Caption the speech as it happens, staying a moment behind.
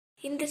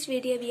In this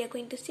video, we are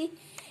going to see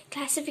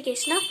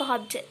classification of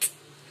objects.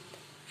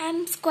 I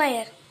am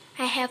square.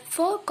 I have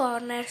 4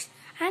 corners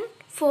and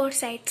 4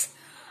 sides.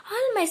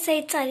 All my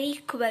sides are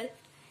equal.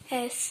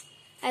 Yes,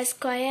 a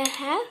square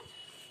have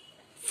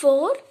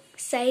 4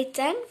 sides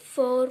and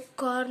 4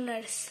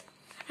 corners,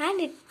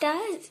 and it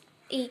is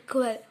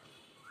equal.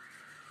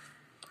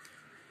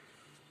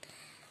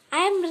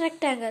 I am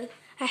rectangle.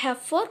 I have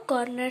 4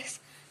 corners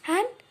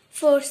and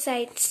 4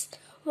 sides.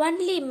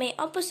 Only my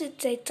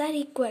opposite sides are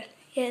equal.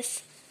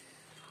 Yes,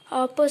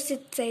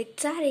 opposite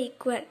sides are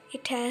equal.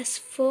 It has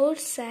 4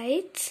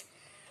 sides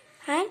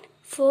and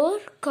 4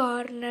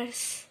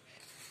 corners.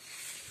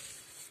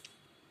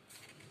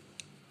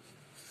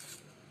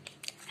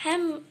 I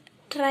am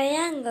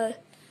triangle.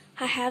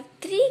 I have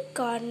 3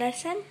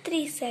 corners and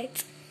 3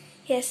 sides.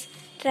 Yes,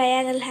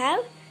 triangle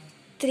have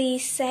 3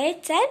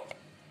 sides and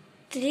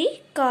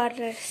 3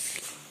 corners.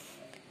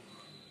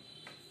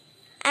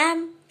 I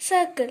am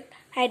circle.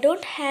 I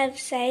don't have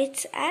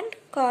sides and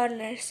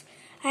corners.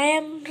 I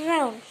am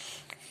round.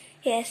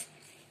 Yes,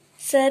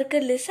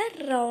 circle is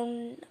a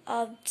round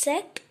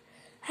object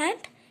and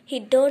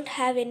it don't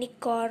have any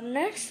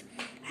corners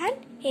and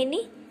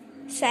any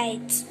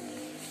sides.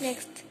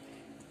 Next,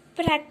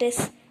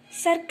 practice.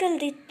 Circle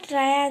the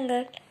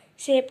triangle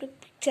shaped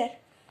picture.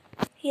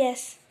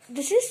 Yes,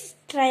 this is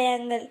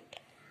triangle.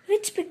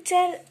 Which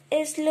picture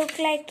is look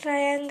like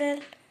triangle?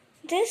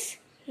 This?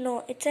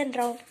 No, it's a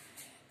round.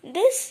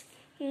 This?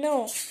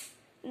 No.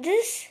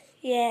 This?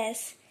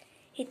 Yes.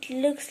 It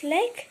looks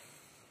like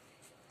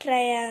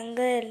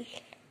triangle.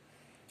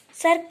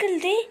 Circle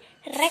the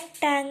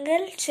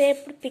rectangle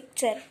shaped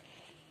picture.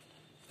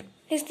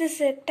 Is this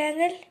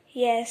rectangle?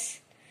 Yes.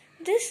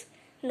 This?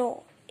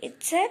 No.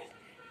 It's a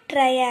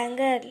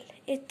triangle.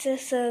 It's a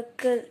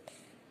circle.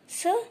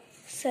 So,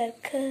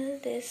 circle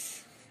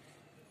this.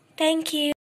 Thank you.